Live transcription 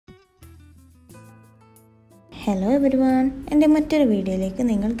Hello everyone, എൻ്റെ മറ്റൊരു വീഡിയോയിലേക്ക്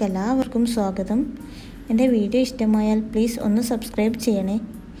നിങ്ങൾക്കെല്ലാവർക്കും സ്വാഗതം. എൻ്റെ വീഡിയോ ഇഷ്ടമായാൽ പ്ലീസ് ഒന്ന് സബ്സ്ക്രൈബ് ചെയ്യണേ.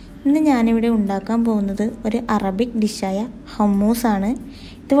 ഇന്ന് ഞാനിവിടെ ഉണ്ടാക്കാൻ പോകുന്നത് ഒരു അറബിക് ഡിഷായ ഹമ്മൂസ് ആണ്.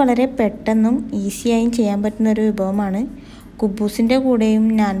 ഇത് വളരെ പെട്ടെന്നും ഈസിയായും ചെയ്യാൻ പറ്റുന്ന ഒരു വിഭവമാണ്. കുബൂസിൻ്റെ കൂടെയും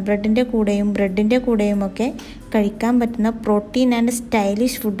നാൻ ബ്രെഡിൻ്റെ കൂടെയും ബ്രെഡിൻ്റെ കൂടെയും ഒക്കെ കഴിക്കാൻ പറ്റുന്ന പ്രോട്ടീൻ ആൻഡ്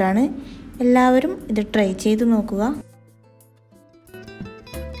സ്റ്റൈലിഷ് ഫുഡാണ്. എല്ലാവരും ഇത് ട്രൈ ചെയ്ത് നോക്കുക.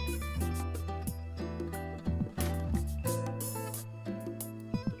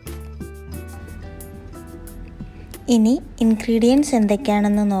 ഇനി ഇൻഗ്രീഡിയൻസ്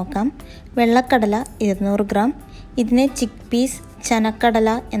എന്തൊക്കെയാണെന്ന് നോക്കാം. വെള്ളക്കടല 200 ഗ്രാം, ഇതിനെ ചിക്ക് പീസ്, ചനക്കടല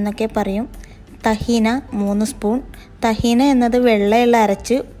എന്നൊക്കെ പറയും. തഹീന 3 സ്പൂൺ. തഹീന എന്നത് വെള്ളയുള്ള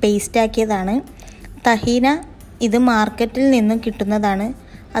അരച്ച് പേസ്റ്റാക്കിയതാണ്. തഹീന ഇത് മാർക്കറ്റിൽ നിന്നും കിട്ടുന്നതാണ്.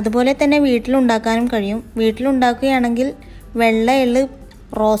 അതുപോലെ തന്നെ വീട്ടിലുണ്ടാക്കാനും കഴിയും. വീട്ടിലുണ്ടാക്കുകയാണെങ്കിൽ വെള്ള എള്ള്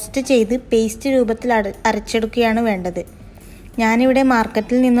റോസ്റ്റ് ചെയ്ത് പേസ്റ്റ് രൂപത്തിൽ അരച്ചെടുക്കുകയാണ് വേണ്ടത്. ഞാനിവിടെ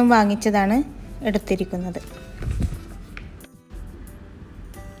മാർക്കറ്റിൽ നിന്നും വാങ്ങിച്ചതാണ് എടുത്തിരിക്കുന്നത്.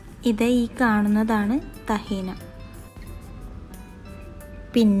 ഇത് ഈ കാണുന്നതാണ് തഹീന.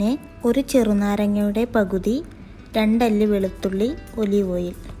 പിന്നെ ഒരു ചെറുനാരങ്ങയുടെ പകുതി, 2 അല്ലി വെളുത്തുള്ളി, ഒലീവ്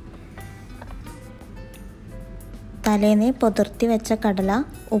ഓയിൽ. തലേന്ന് പുതിർത്തി വെച്ച കടല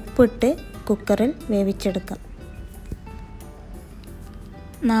ഉപ്പിട്ട് കുക്കറിൽ വേവിച്ചെടുക്കാം.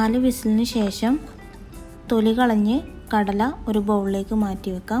 4 വിസിലിന് ശേഷം തൊലി കളഞ്ഞ് കടല ഒരു ബൗളിലേക്ക്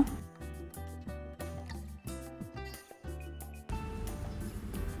മാറ്റി വെക്കാം.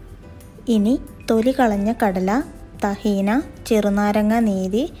 ഇനി തൊലി കളഞ്ഞ കടല, തഹീന, ചെറുനാരങ്ങ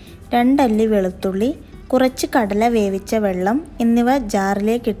നീര്, 2 അല്ലി വെളുത്തുള്ളി, കുറച്ച് കടല വേവിച്ച വെള്ളം എന്നിവ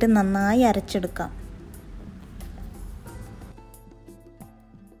ജാറിലേക്കിട്ട് നന്നായി അരച്ചെടുക്കാം.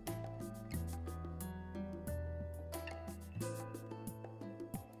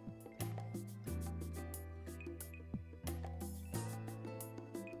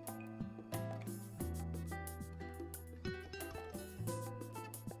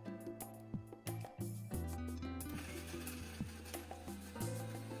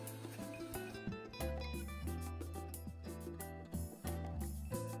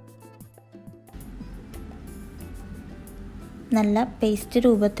 നല്ല പേസ്റ്റ്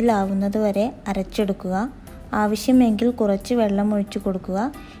രൂപത്തിലാവുന്നത് വരെ അരച്ചെടുക്കുക. ആവശ്യമെങ്കിൽ കുറച്ച് വെള്ളം ഒഴിച്ചു കൊടുക്കുക.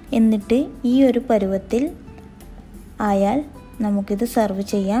 എന്നിട്ട് ഈ ഒരു പരുവത്തിൽ ആയാൽ നമുക്കിത് സെർവ്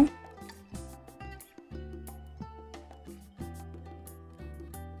ചെയ്യാം.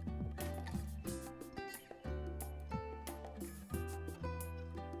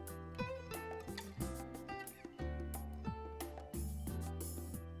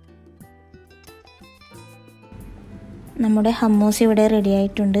 നമ്മുടെ ഹമ്മൂസ് ഇവിടെ റെഡി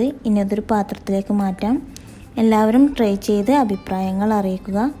ആയിട്ടുണ്ട്. ഇനി അതൊരു പാത്രത്തിലേക്ക് മാറ്റാം. എല്ലാവരും ട്രൈ ചെയ്ത് അഭിപ്രായങ്ങൾ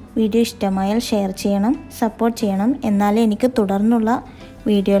അറിയിക്കുക. വീഡിയോ ഇഷ്ടമായാൽ ഷെയർ ചെയ്യണം, സപ്പോർട്ട് ചെയ്യണം. എന്നാലേ എനിക്ക് തുടർന്നുള്ള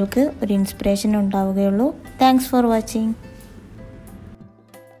വീഡിയോകൾക്ക് ഒരു ഇൻസ്പിറേഷൻ ഉണ്ടാവുകയുള്ളൂ. Thanks for watching.